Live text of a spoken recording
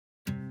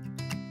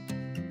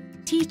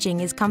Teaching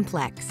is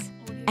complex,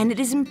 and it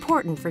is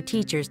important for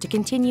teachers to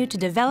continue to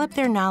develop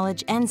their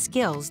knowledge and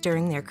skills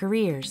during their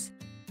careers.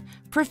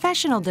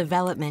 Professional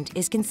development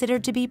is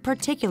considered to be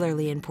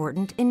particularly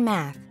important in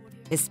math,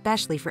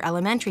 especially for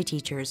elementary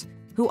teachers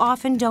who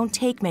often don't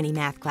take many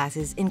math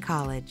classes in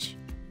college.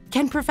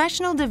 Can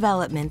professional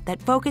development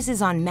that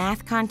focuses on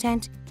math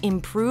content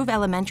improve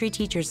elementary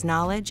teachers'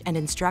 knowledge and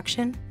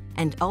instruction,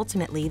 and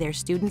ultimately their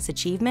students'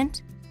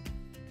 achievement?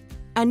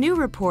 A new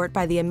report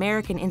by the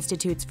American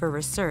Institutes for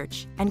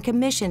Research and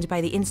commissioned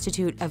by the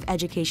Institute of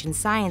Education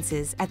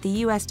Sciences at the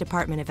U.S.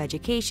 Department of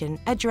Education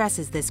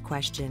addresses this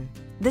question.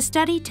 The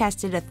study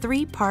tested a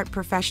three-part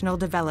professional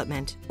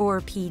development, or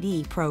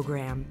PD,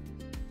 program.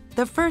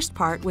 The first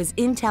part was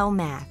Intel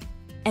Math,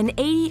 an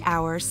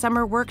 80-hour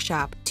summer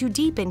workshop to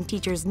deepen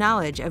teachers'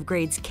 knowledge of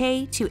grades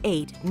K to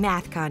 8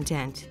 math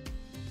content.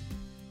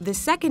 The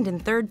second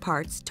and third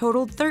parts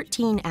totaled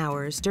 13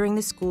 hours during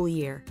the school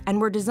year and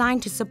were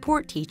designed to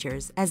support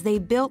teachers as they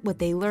built what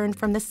they learned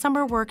from the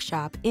summer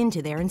workshop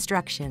into their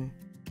instruction.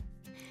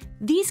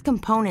 These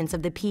components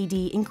of the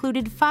PD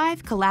included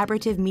 5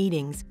 collaborative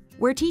meetings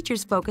where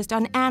teachers focused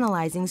on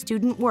analyzing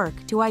student work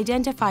to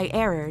identify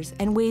errors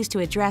and ways to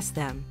address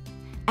them,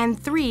 and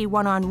 3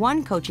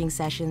 one-on-one coaching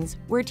sessions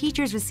where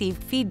teachers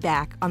received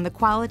feedback on the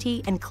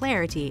quality and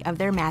clarity of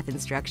their math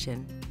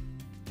instruction.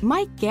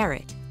 Mike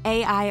Garrett,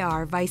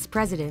 AIR Vice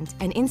President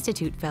and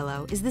Institute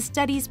Fellow, is the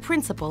study's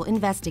principal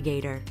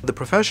investigator. The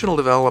professional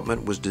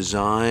development was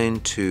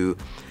designed to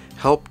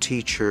help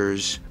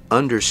teachers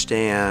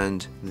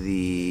understand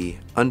the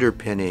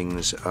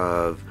underpinnings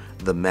of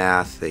the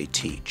math they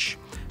teach,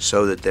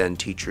 so that then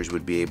teachers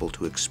would be able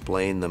to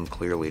explain them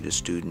clearly to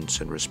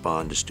students and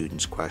respond to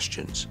students'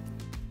 questions.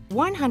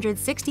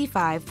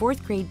 165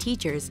 fourth-grade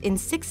teachers in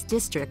 6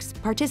 districts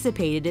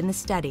participated in the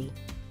study.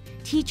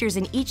 Teachers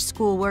in each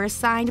school were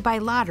assigned by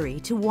lottery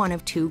to one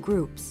of 2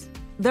 groups.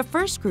 The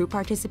first group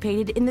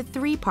participated in the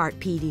 3-part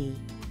PD.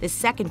 The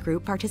second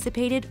group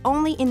participated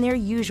only in their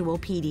usual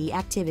PD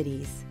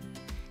activities.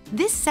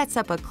 This sets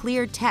up a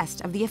clear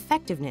test of the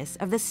effectiveness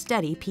of the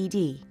study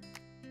PD.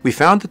 We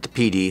found that the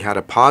PD had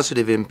a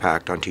positive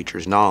impact on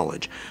teachers'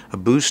 knowledge, a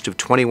boost of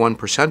 21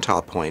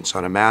 percentile points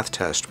on a math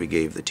test we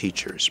gave the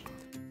teachers.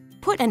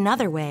 Put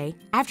another way,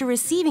 after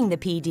receiving the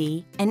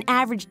PD, an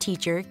average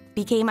teacher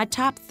became a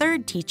top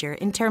 3rd teacher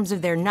in terms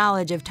of their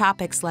knowledge of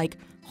topics like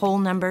whole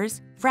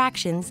numbers,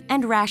 fractions,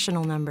 and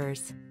rational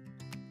numbers.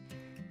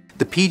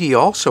 The PD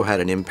also had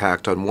an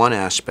impact on one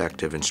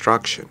aspect of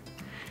instruction.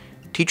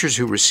 Teachers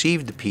who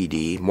received the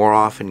PD more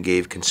often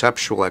gave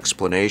conceptual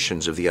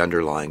explanations of the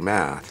underlying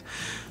math,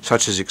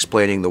 such as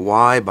explaining the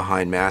why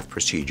behind math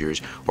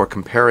procedures or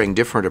comparing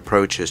different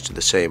approaches to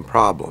the same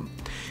problem.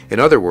 In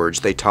other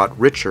words, they taught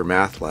richer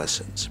math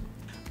lessons.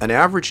 An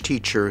average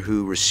teacher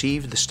who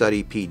received the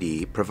study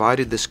PD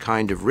provided this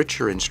kind of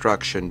richer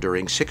instruction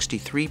during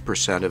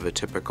 63% of a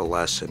typical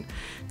lesson,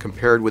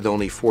 compared with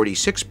only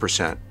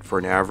 46% for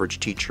an average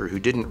teacher who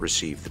didn't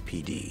receive the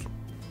PD.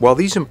 While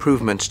these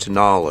improvements to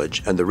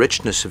knowledge and the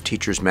richness of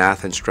teachers'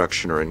 math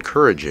instruction are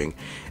encouraging,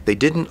 they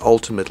didn't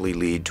ultimately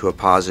lead to a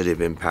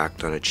positive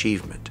impact on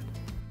achievement.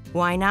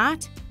 Why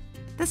not?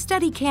 The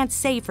study can't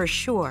say for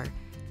sure,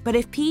 but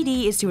if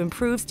PD is to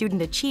improve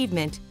student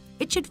achievement,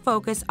 it should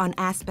focus on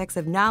aspects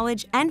of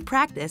knowledge and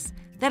practice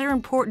that are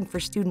important for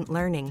student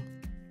learning.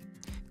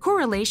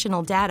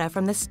 Correlational data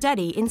from the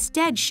study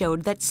instead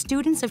showed that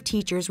students of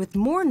teachers with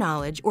more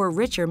knowledge or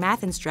richer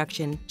math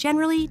instruction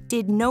generally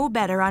did no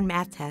better on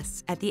math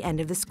tests at the end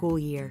of the school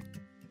year.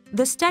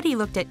 The study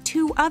looked at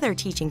 2 other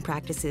teaching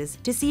practices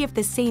to see if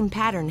the same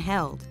pattern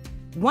held.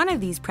 One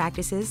of these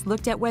practices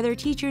looked at whether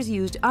teachers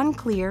used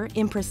unclear,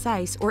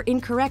 imprecise, or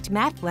incorrect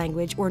math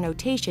language or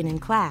notation in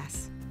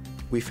class.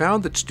 We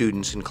found that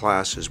students in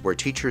classes where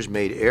teachers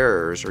made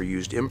errors or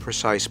used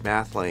imprecise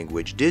math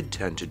language did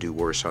tend to do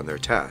worse on their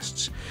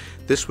tests.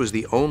 This was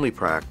the only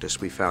practice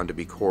we found to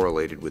be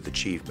correlated with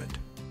achievement.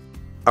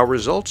 Our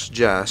results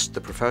suggest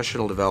that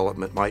professional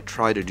development might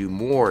try to do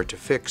more to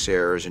fix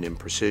errors and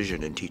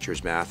imprecision in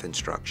teachers' math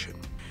instruction.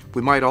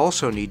 We might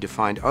also need to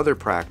find other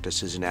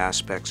practices and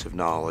aspects of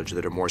knowledge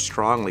that are more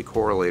strongly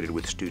correlated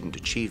with student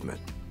achievement.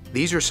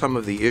 These are some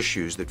of the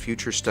issues that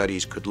future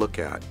studies could look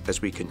at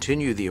as we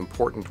continue the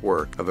important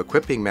work of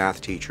equipping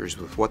math teachers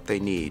with what they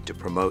need to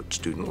promote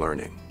student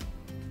learning.